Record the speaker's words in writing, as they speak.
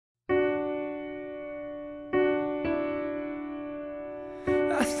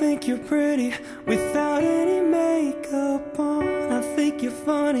think you're pretty without any makeup on. I think you're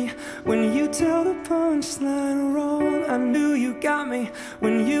funny when you tell the punchline wrong. I knew you got me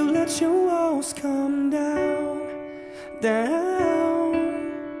when you let your walls come down, down.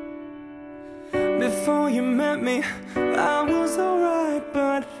 Before you met me, I was alright,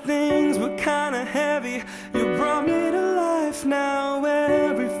 but things were kinda heavy. You brought me to life. Now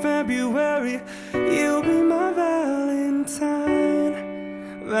every February you'll be my Valentine,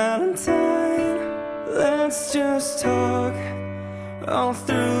 Valentine. Let's just talk all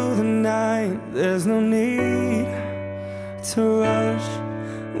through the night. There's no need to rush.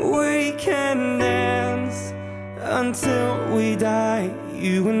 We can dance until we die.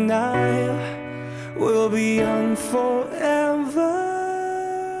 You and I will be young forever.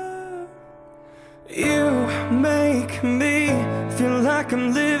 You make me feel like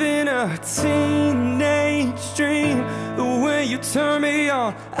I'm living a teenage dream. The way you turn me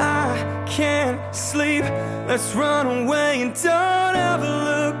on, I can't sleep. Let's run away and don't ever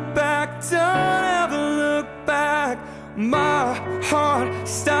look back. Don't ever look back. My heart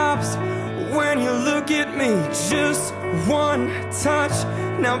stops when you look at me. Just one touch.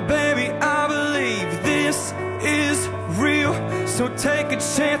 Now baby, I believe this is real. So take a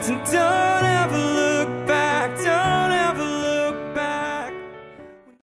chance and don't ever look